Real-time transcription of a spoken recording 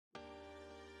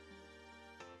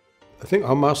I think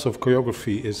our Master of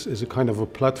Choreography is a kind of a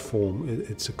platform.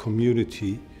 It's a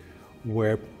community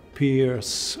where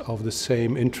peers of the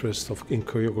same interest in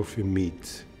choreography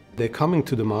meet. They're coming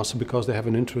to the Master because they have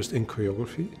an interest in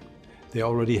choreography. They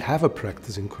already have a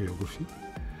practice in choreography.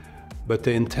 But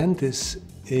the intent is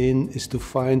to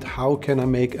find how can I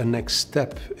make a next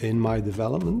step in my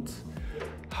development?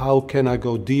 How can I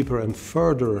go deeper and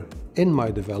further in my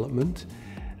development?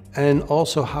 And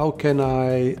also, how can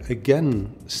I,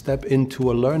 again, step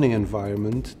into a learning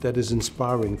environment that is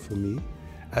inspiring for me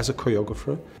as a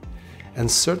choreographer? And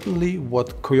certainly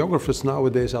what choreographers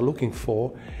nowadays are looking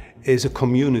for is a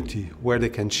community where they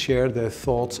can share their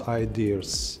thoughts,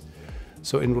 ideas.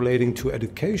 So in relating to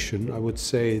education, I would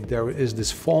say there is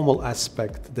this formal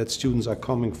aspect that students are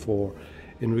coming for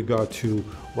in regard to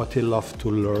what they love to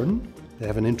learn. They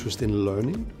have an interest in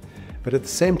learning. But at the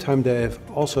same time, they have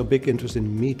also a big interest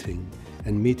in meeting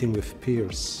and meeting with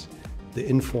peers, the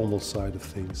informal side of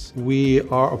things. We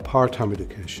are a part-time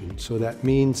education, so that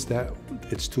means that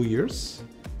it's 2 years,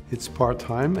 it's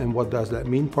part-time. And what does that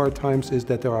mean, part-times, is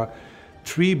that there are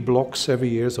 3 blocks every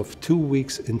year of 2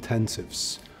 weeks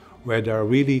intensives, where they're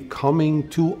really coming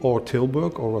to or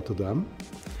Tilburg or Rotterdam,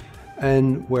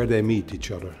 and where they meet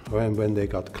each other. When they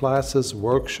got classes,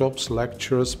 workshops,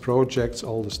 lectures, projects,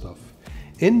 all the stuff.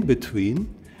 In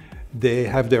between, they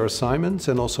have their assignments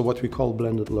and also what we call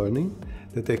blended learning,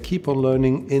 that they keep on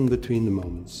learning in between the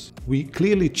moments. We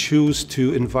clearly choose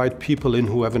to invite people in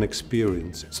who have an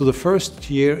experience. So the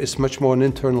first year is much more an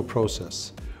internal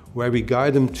process, where we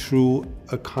guide them through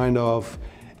a kind of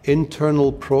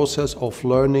internal process of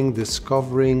learning,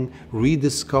 discovering,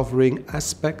 rediscovering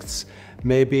aspects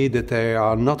maybe that they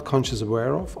are not consciously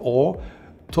aware of, or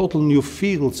total new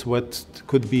fields what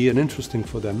could be interesting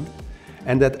for them.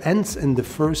 And that ends in the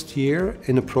first year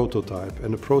in a prototype.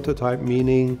 And a prototype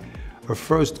meaning a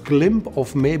first glimpse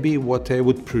of maybe what they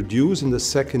would produce in the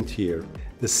second year.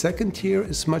 The second year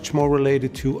is much more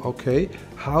related to, okay,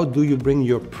 how do you bring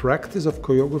your practice of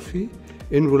choreography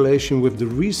in relation with the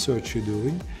research you're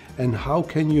doing, and how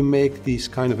can you make these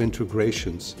kind of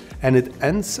integrations? And it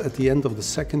ends at the end of the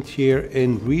second year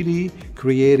in really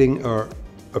creating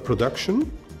a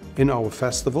production in our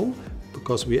festival,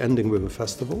 because we're ending with a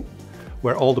festival,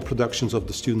 where all the productions of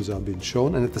the students are being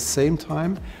shown, and at the same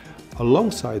time,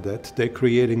 alongside that, they're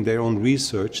creating their own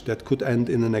research that could end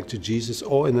in an exegesis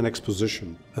or in an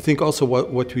exposition. I think also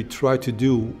what we try to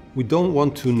do, we don't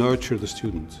want to nurture the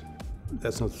student.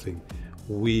 That's not the thing.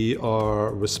 We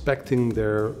are respecting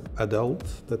their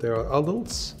that they are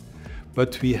adults,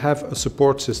 but we have a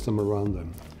support system around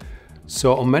them.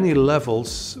 So on many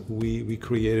levels, we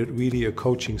created really a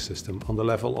coaching system on the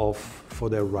level of, for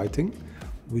their writing.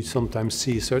 We sometimes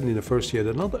see, certainly in the first year,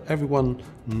 that not everyone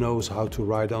knows how to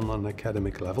write on an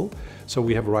academic level. So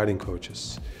we have writing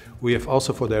coaches. We have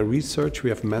also, for their research, we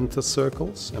have mentor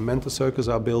circles. And mentor circles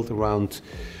are built around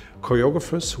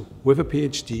choreographers with a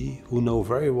PhD who know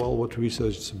very well what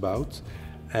research is about.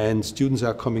 And students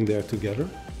are coming there together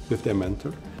with their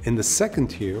mentor. In the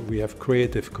second year, we have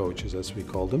creative coaches, as we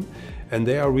call them. And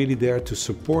they are really there to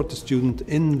support the student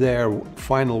in their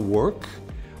final work,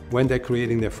 when they're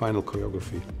creating their final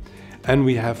choreography. And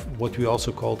we have what we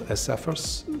also called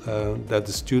SFers, that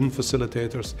the student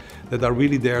facilitators, that are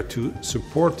really there to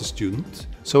support the student.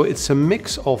 So it's a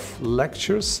mix of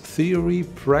lectures, theory,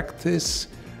 practice,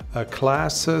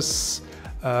 classes,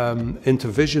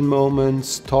 intervision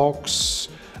moments, talks,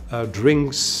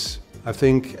 drinks. I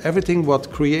think everything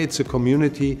what creates a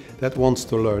community that wants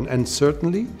to learn. And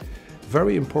certainly,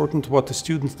 very important what the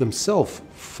students themselves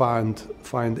find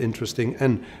interesting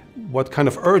and what kind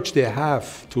of urge they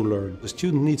have to learn. The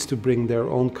student needs to bring their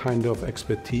own kind of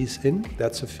expertise in,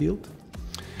 that's a field.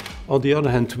 On the other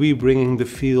hand, we bringing the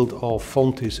field of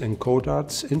Fontys and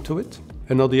Codarts into it.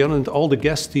 And on the other hand, all the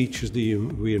guest teachers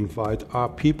that we invite are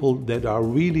people that are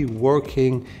really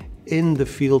working in the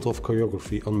field of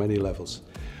choreography on many levels.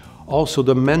 Also,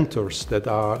 the mentors that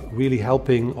are really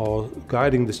helping or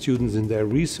guiding the students in their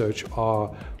research are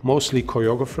mostly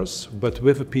choreographers, but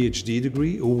with a PhD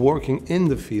degree, who are working in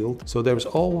the field. So there's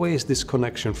always this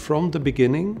connection. From the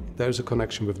beginning, there's a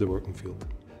connection with the working field.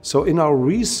 So in our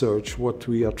research, what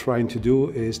we are trying to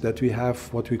do is that we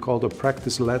have what we call the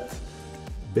practice-led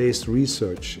based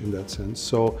research in that sense.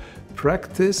 So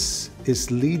practice is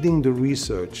leading the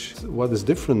research. What is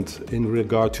different in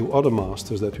regard to other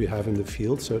masters that we have in the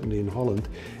field, certainly in Holland,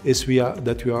 is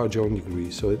that we are a joint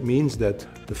degree. So it means that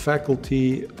the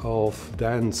faculty of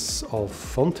dance of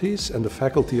Fontys and the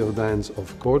faculty of dance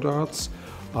of Codarts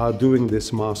are doing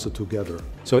this master together.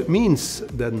 So it means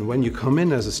that when you come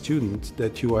in as a student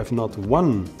that you have not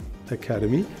one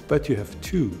academy, but you have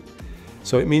two.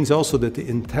 So it means also that the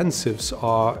intensives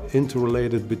are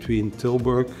interrelated between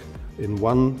Tilburg in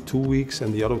 2 weeks,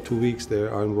 and the other 2 weeks they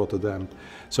are in Rotterdam.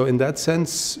 So in that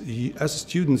sense, as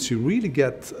students, you really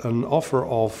get an offer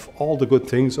of all the good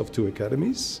things of two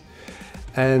academies.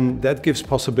 And that gives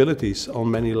possibilities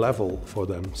on many levels for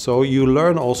them. So you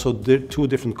learn also two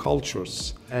different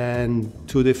cultures and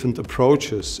two different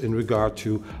approaches in regard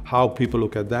to how people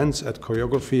look at dance, at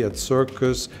choreography, at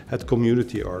circus, at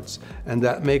community arts. And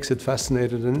that makes it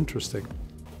fascinating and interesting.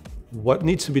 What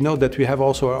needs to be known that we have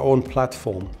also our own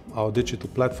platform, our digital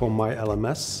platform, My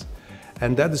LMS.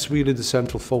 And that is really the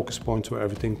central focus point where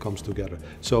everything comes together.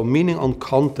 So meaning on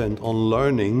content, on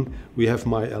learning, we have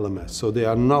My LMS. So they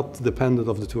are not dependent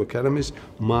of the two academies.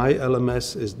 My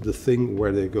LMS is the thing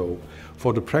where they go.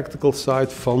 For the practical side,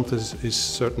 Fontys is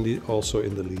certainly also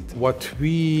in the lead. What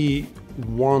we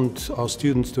want our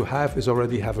students to have is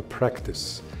already have a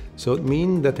practice. So it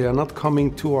means that they are not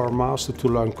coming to our master to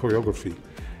learn choreography.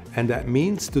 And that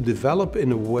means to develop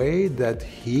in a way that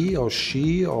he or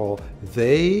she or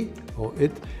they or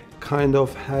it kind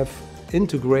of have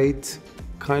integrate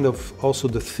kind of also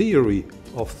the theory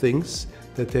of things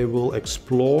that they will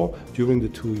explore during the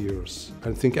 2 years.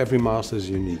 I think every master is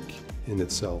unique in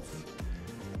itself.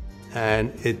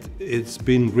 And it's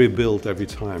been rebuilt every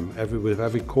time. With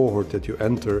every cohort that you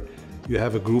enter, you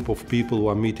have a group of people who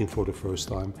are meeting for the first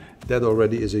time. That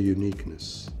already is a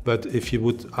uniqueness. But if you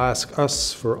would ask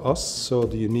us for us, so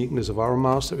the uniqueness of our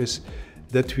master is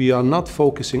that we are not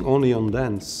focusing only on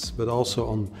dance, but also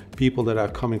on people that are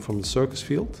coming from the circus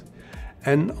field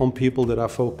and on people that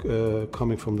are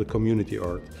coming from the community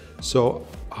art. So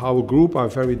our group are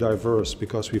very diverse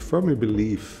because we firmly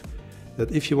believe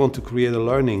that if you want to create a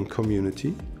learning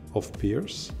community of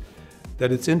peers,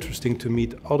 that it's interesting to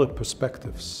meet other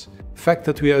perspectives. The fact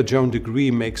that we are a joint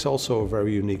degree makes also a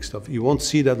very unique stuff. You won't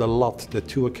see that a lot, that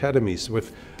two academies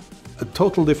with a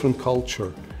total different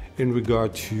culture in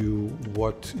regard to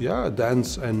what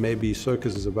dance and maybe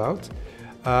circus is about,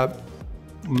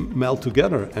 meld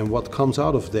together. And what comes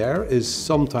out of there is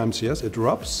sometimes, yes, it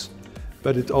rubs,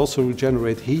 but it also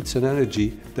generates heats and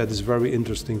energy that is very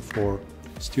interesting for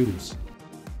students.